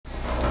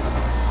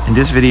In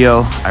this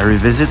video, I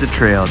revisit the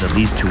trail that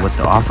leads to what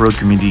the off-road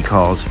community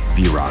calls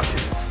V-Rock,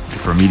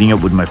 before meeting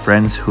up with my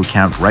friends who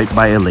camped right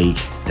by a lake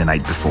the night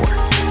before.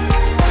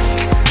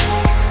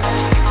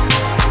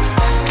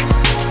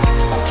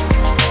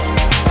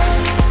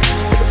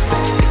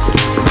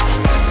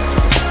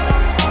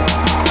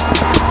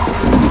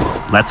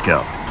 Let's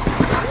go.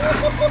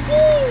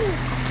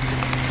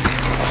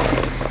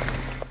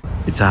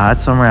 It's a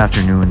hot summer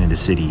afternoon in the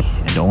city,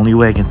 and the only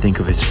way I can think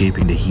of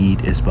escaping the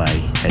heat is by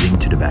heading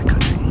to the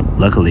backcountry.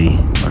 Luckily,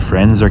 my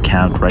friends are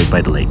camped right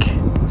by the lake,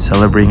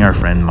 celebrating our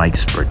friend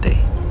Mike's birthday.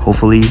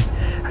 Hopefully,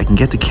 I can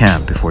get to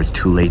camp before it's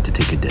too late to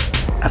take a dip.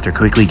 After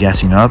quickly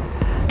gassing up,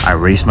 I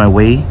race my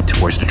way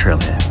towards the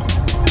trailhead.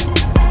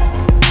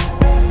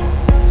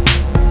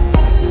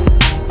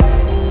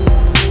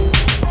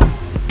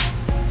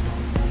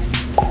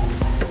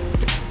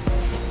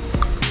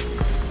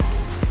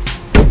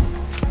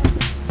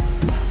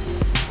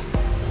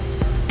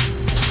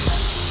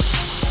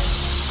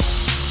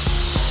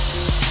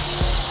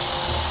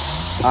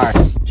 All right,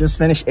 just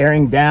finished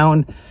airing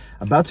down.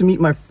 About to meet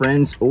my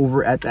friends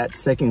over at that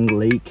second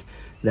lake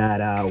that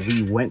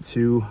we went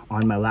to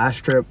on my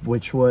last trip,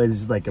 which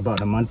was like about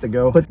a month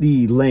ago. Put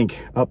the link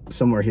up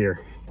somewhere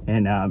here.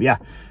 And yeah,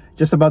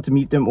 just about to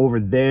meet them over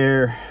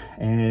there.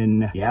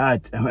 And yeah,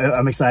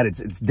 I'm excited.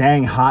 It's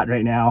dang hot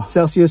right now.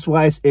 Celsius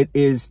wise, it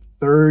is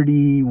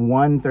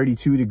 31,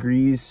 32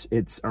 degrees.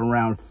 It's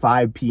around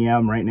 5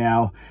 p.m. right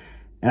now.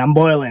 And I'm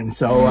boiling,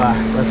 so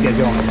let's get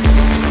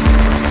going.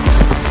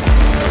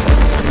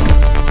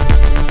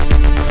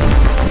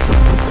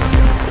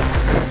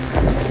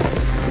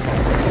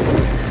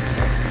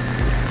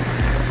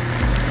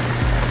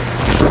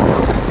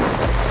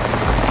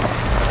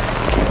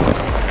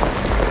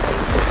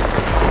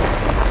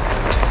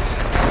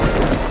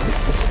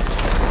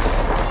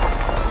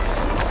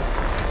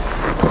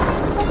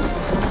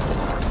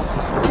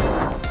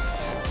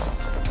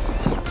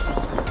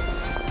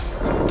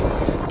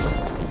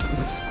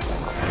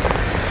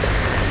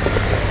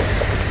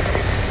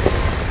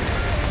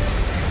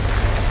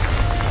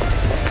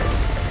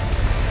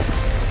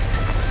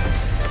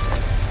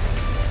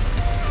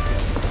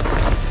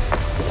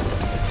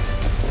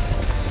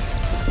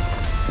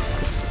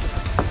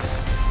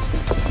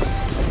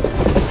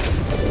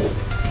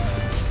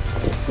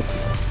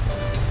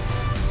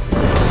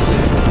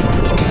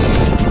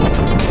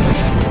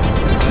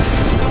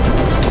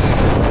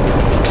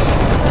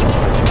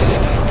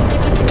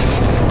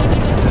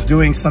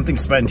 Doing something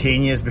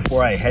spontaneous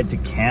before I head to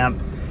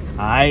camp.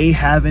 I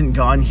haven't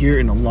gone here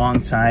in a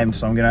long time,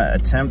 so I'm gonna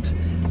attempt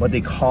what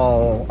they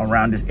call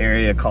around this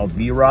area called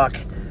V-Rock.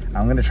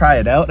 I'm gonna try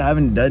it out. I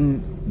haven't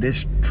done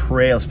this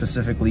trail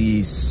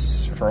specifically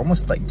for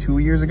almost like 2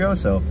 years ago,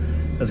 so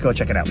let's go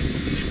check it out.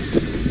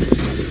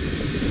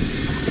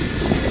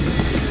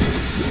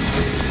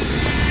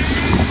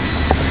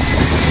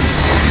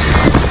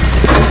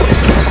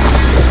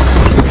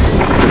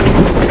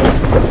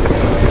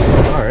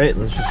 All right,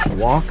 let's just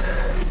walk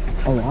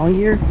along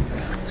here.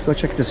 Let's go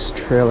check this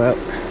trail out.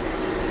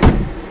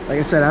 Like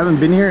I said, I haven't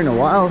been here in a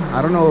while.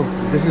 I don't know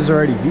if this is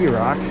already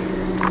V-Rock,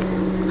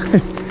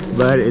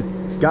 but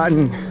it's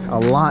gotten a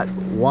lot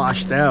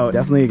washed out.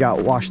 Definitely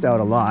got washed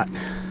out a lot.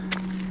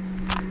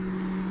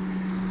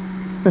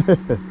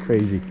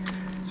 Crazy.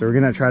 So we're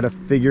gonna try to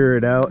figure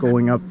it out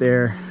going up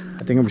there.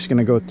 I think I'm just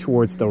gonna go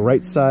towards the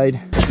right side.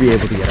 Should be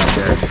able to get up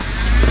there.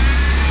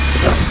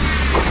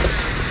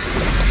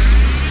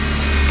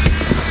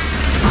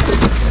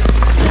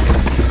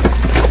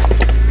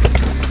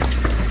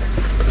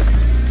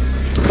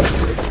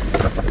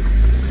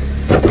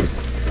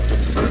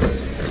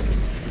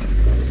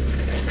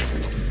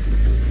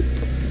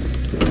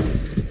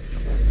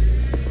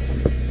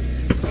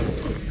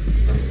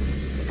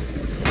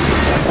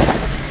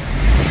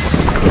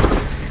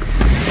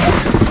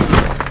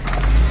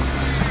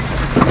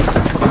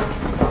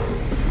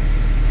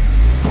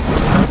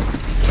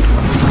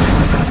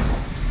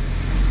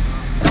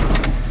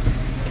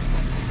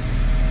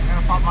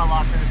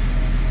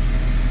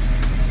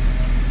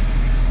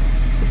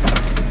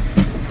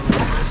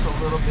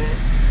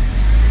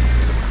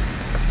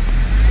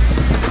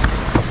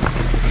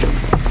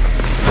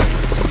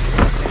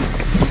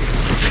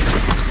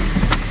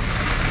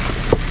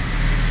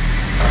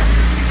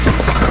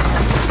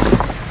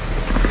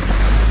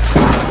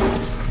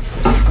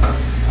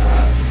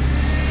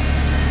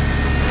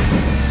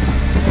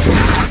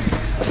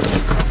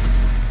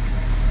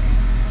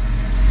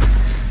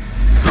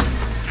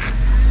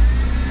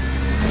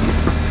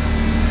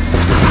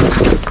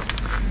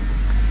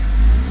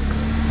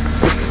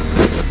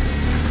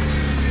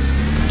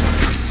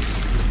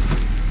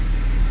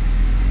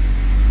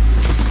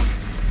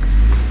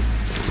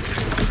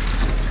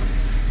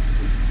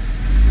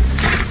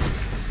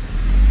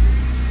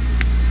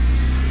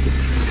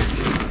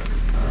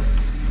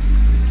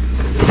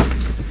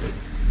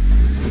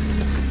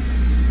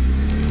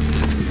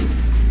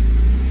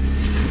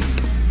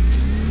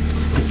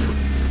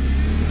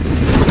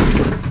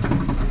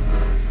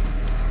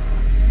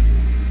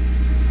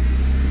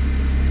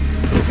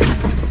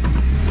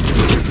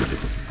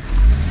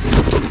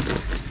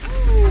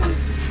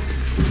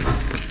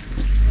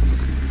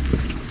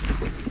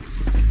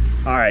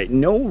 right,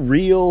 no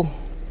real,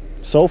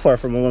 so far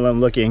from what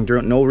I'm looking,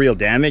 no real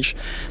damage,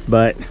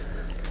 but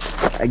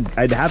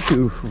I'd have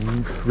to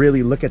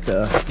really look at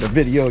the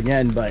video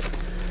again. But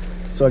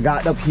so I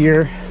got up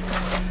here.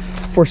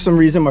 For some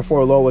reason my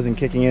 4 low wasn't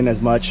kicking in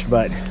as much,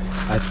 but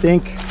I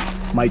think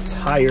my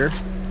tire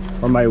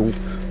or my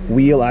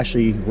wheel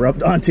actually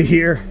rubbed onto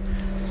here.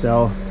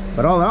 So,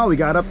 but all in all, we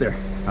got up there.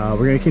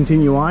 We're gonna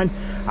continue on.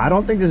 I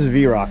don't think this is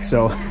V-Rock,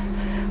 so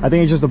I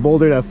think it's just a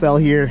boulder that fell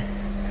here.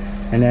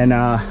 And then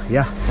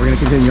yeah, we're gonna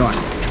continue on.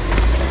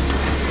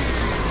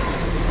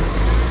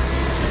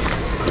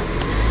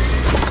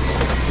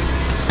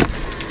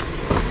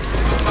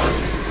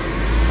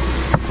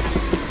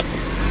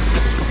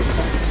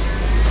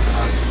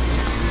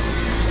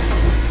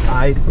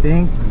 I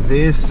think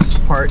this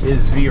part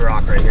is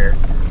V-Rock right here.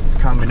 It's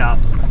coming up.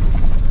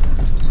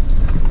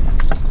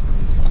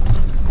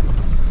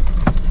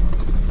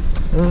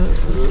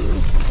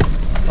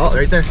 Oh,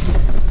 right there.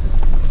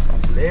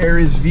 There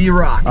is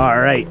V-Rock. All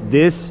right,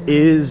 this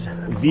is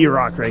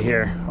V-Rock right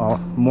here. Oh,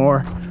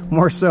 more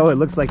so it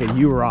looks like a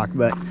U-Rock,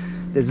 but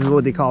this is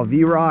what they call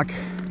V-Rock.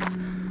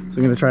 So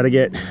I'm gonna try to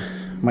get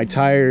my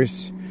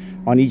tires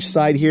on each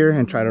side here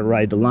and try to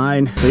ride the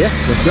line. So yeah,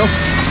 let's go.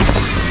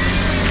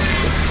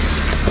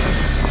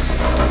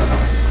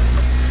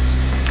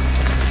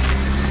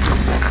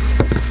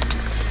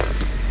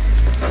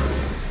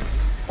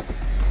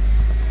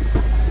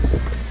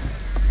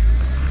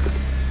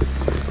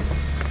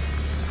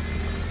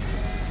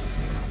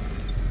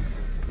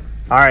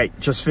 All right,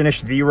 just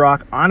finished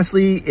V-Rock.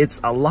 Honestly,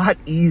 it's a lot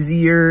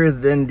easier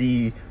than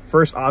the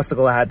first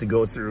obstacle I had to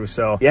go through.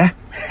 So yeah,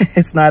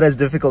 it's not as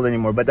difficult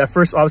anymore. But that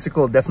first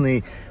obstacle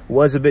definitely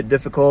was a bit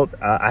difficult.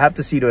 I have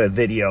to see to a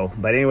video.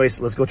 But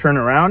anyways, let's go turn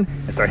around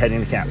and start heading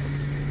to camp.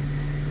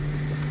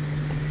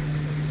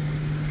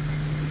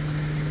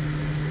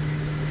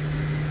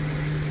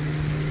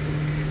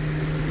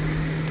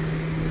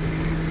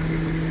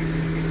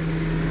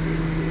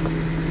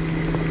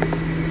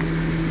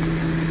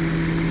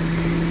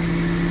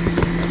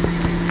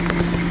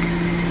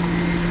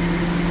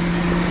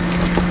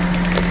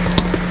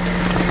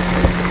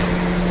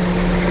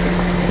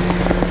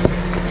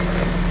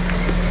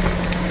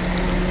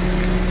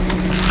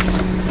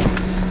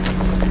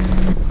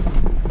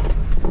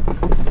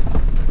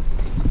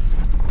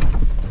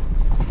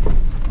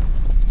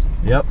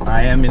 Yep,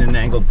 I am in an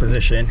angled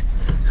position.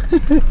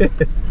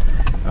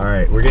 All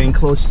right, we're getting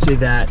close to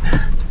that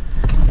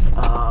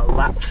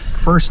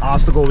first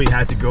obstacle we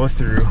had to go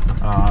through.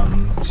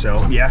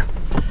 So yeah,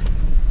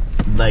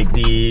 like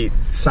the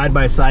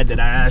side-by-side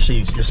that I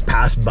actually just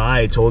passed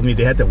by told me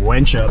they had to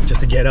wench up just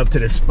to get up to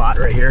this spot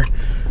right here.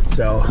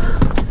 So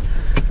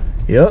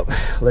yep,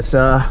 let's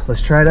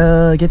try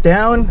to get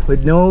down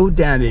with no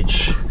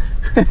damage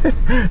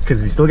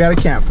because we still got a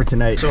camp for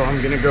tonight. So I'm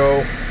gonna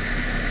go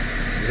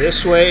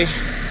this way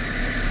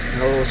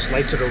and a little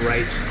slight to the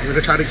right. I'm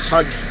gonna try to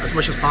hug as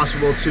much as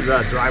possible to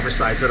the driver's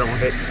side so I don't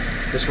hit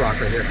this rock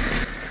right here.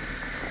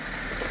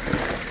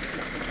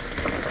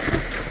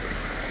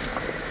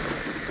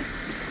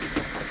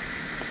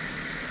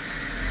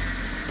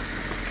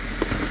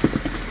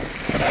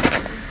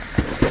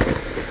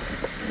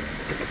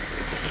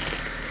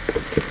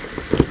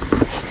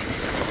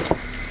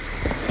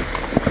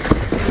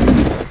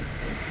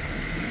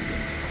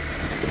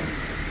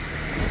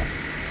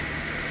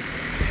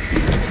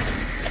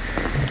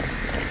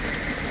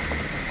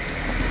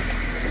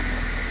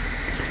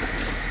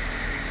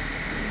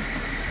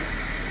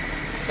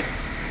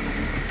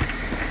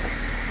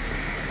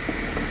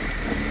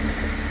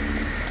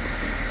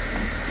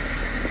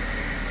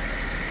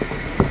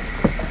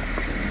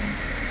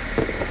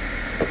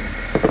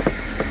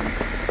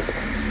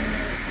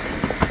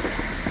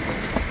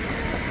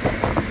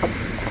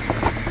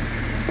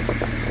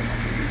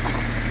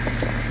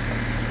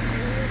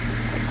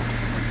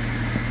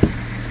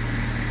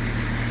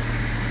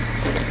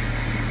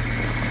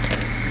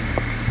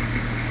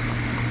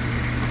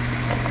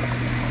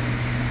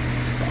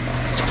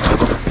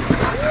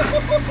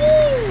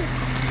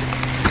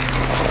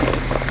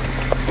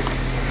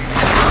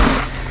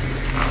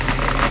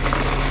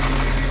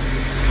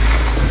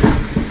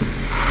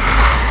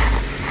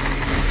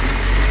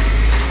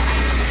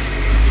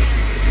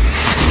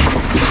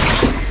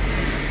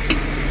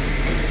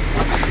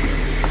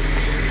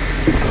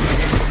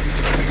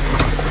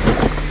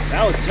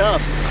 That was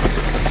tough.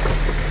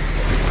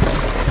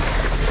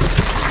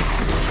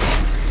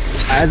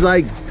 As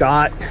I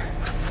got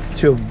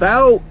to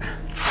about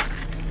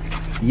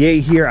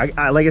yay here,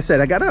 I like I said,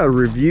 I gotta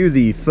review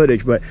the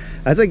footage, but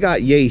as I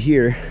got yay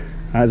here,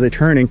 as I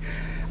turning,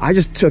 I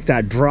just took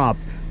that drop.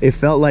 It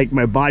felt like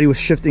my body was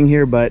shifting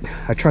here, but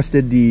I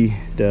trusted the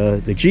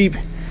Jeep,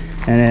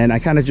 and then I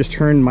kind of just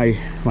turned my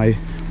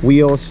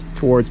wheels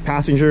towards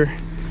passenger,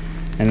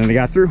 and then I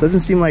got through.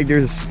 Doesn't seem like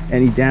there's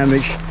any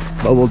damage,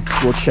 but we'll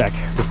check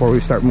before we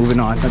start moving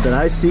on. Not that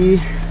I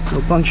see,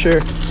 no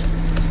puncture.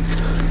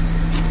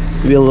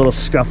 Maybe a little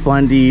scuff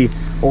on the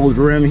old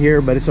rim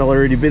here, but it's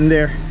already been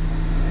there.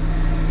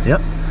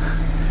 Yep,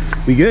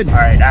 we good. All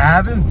right, I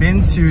haven't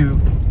been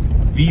to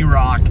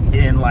V-Rock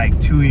in like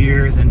 2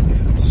 years,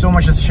 and so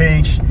much has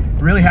changed.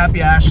 Really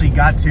happy I actually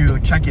got to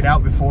check it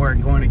out before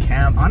going to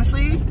camp.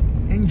 Honestly,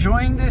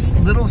 enjoying this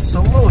little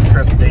solo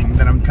trip thing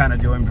that I'm kind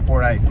of doing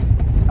before I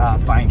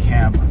find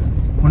camp.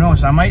 Who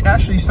knows, I might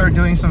actually start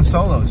doing some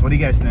solos. What do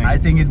you guys think? I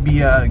think it'd be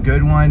a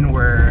good one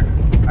where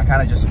I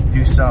kind of just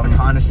do some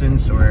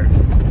reconnaissance or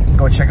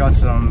go check out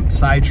some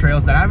side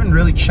trails that I haven't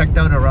really checked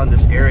out around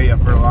this area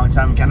for a long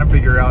time, and kind of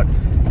figure out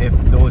if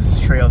those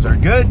trails are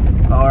good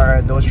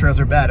or those trails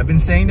are bad. I've been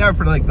saying that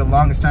for like the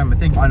longest time. I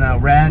think on a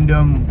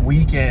random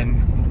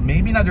weekend,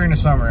 maybe not during the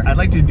summer, I'd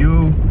like to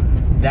do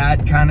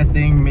that kind of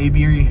thing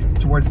maybe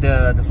towards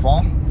the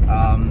fall.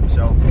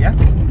 So yeah,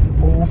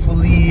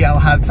 hopefully I'll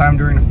have time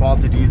during the fall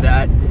to do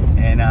that.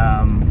 And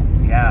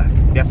yeah,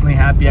 definitely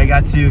happy I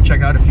got to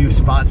check out a few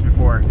spots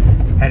before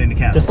heading to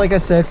camp. Just like I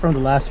said from the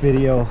last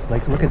video,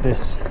 like look at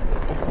this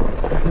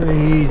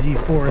crazy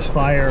forest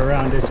fire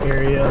around this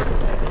area.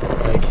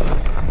 Like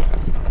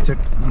took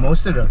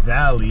most of the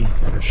valley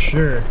for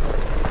sure.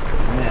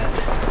 Man,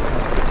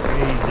 that's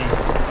crazy.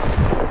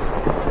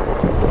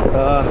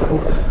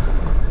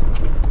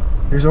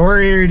 There's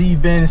already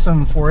been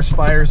some forest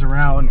fires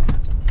around,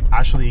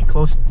 actually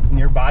close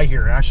nearby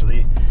here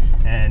actually,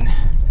 and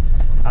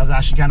I was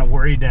actually kind of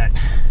worried that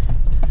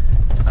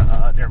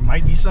there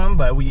might be some,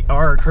 but we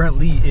are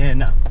currently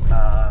in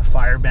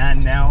fire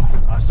ban now,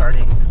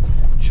 starting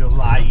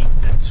July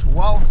the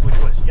 12th, which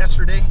was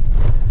yesterday.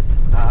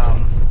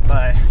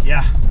 But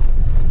yeah,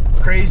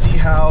 crazy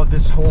how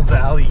this whole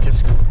valley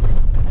just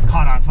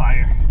caught on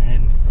fire,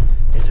 and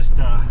it just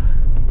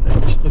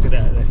look at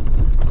that.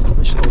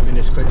 Let's just open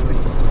this quickly.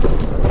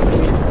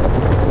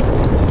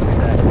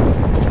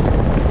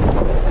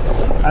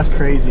 That's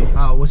crazy.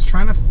 I was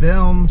trying to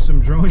film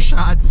some drone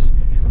shots,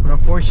 but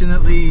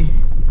unfortunately,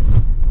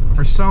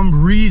 for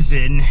some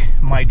reason,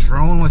 my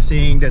drone was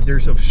saying that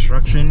there's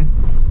obstruction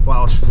while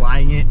I was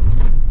flying it,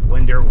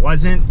 when there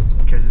wasn't,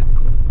 because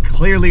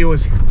clearly it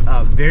was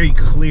very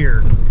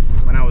clear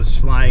when I was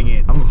flying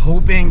it. I'm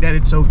hoping that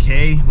it's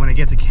okay when I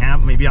get to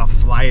camp. Maybe I'll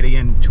fly it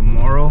again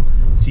tomorrow,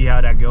 see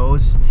how that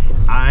goes.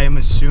 I'm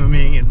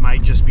assuming it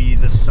might just be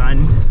the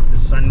sun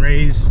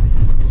rays.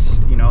 It's,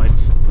 you know,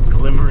 it's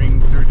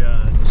glimmering through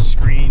the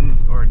screen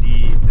or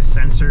the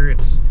sensor.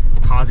 It's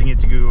causing it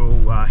to go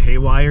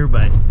haywire,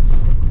 but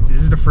this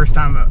is the first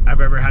time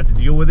I've ever had to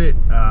deal with it,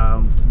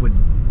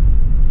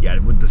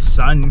 with the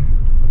sun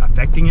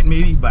affecting it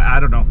maybe, but I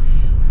don't know.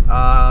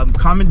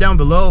 Comment down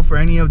below for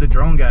any of the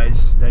drone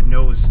guys that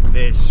knows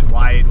this,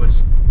 why it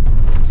was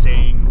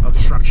saying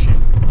obstruction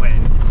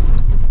when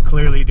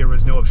clearly there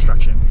was no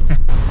obstruction.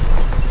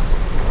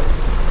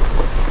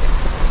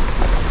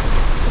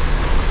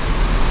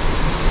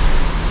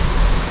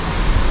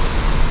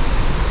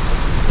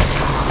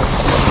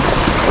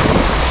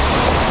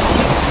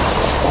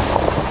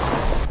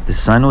 The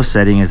sun was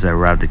setting as I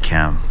arrived at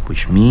camp,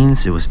 which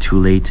means it was too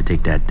late to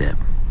take that dip,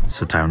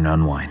 so time to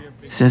unwind.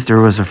 Since there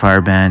was a fire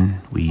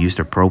ban, we used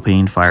a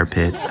propane fire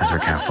pit as our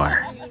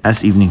campfire.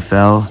 As evening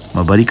fell,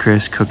 my buddy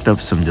Chris cooked up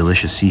some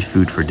delicious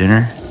seafood for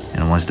dinner,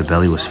 and once the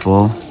belly was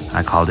full,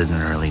 I called it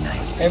an early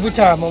night. Every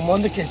time I'm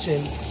on the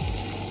kitchen,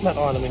 not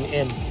on, I mean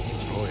in.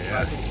 Oh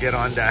yeah, get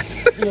on that.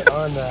 Get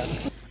on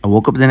that. I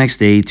woke up the next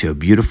day to a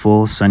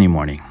beautiful sunny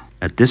morning.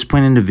 At this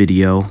point in the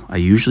video, I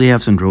usually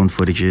have some drone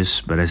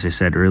footages, but as I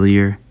said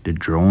earlier, the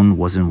drone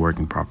wasn't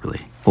working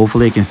properly.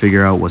 Hopefully I can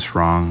figure out what's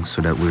wrong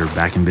so that we're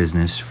back in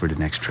business for the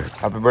next trip.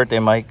 Happy birthday,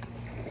 Mike.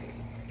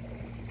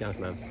 Thanks,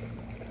 man.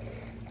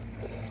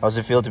 How's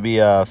it feel to be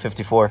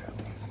 54?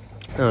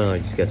 I don't know,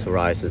 just get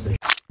psoriasis and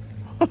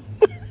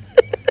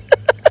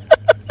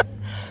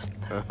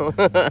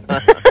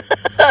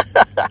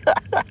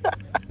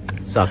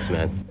Sucks,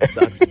 man.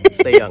 Sucks.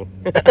 Stay young.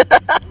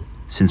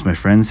 Since my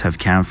friends have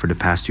camped for the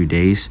past 2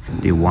 days,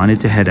 they wanted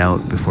to head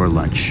out before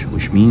lunch,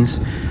 which means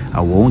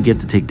I won't get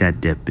to take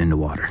that dip in the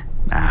water.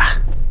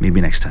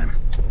 Maybe next time.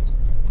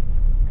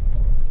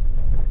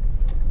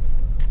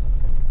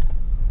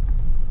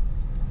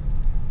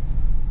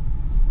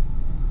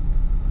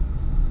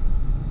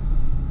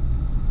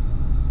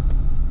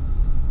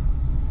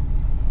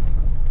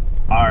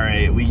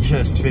 Alright, we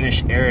just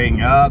finished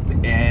airing up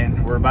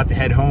and we're about to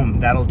head home.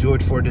 That'll do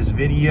it for this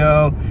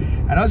video.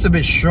 I know it's a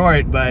bit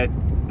short, but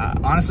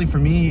honestly for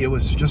me it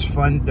was just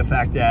fun, the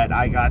fact that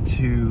I got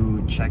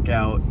to check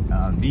out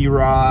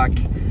V-Rock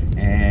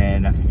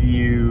and a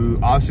few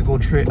obstacle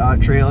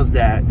trails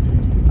that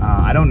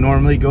I don't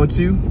normally go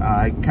to.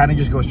 I kind of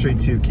just go straight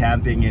to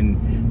camping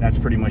and that's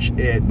pretty much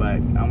it, but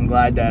I'm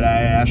glad that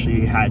I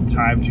actually had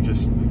time to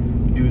just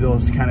do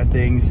those kind of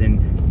things. And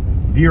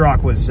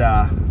V-Rock was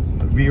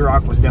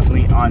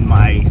definitely on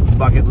my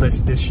bucket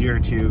list this year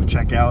to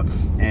check out,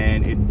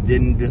 and it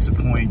didn't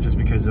disappoint just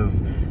because of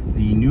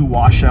the new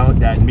washout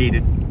that made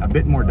it a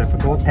bit more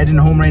difficult. Heading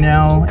home right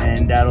now,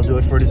 and that'll do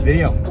it for this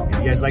video. If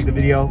you guys like the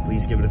video,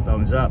 please give it a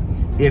thumbs up.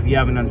 If you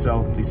haven't done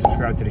so, please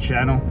subscribe to the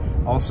channel.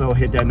 Also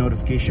hit that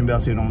notification bell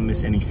so you don't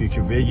miss any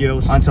future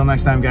videos. Until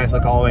next time guys,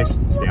 like always,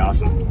 stay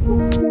awesome.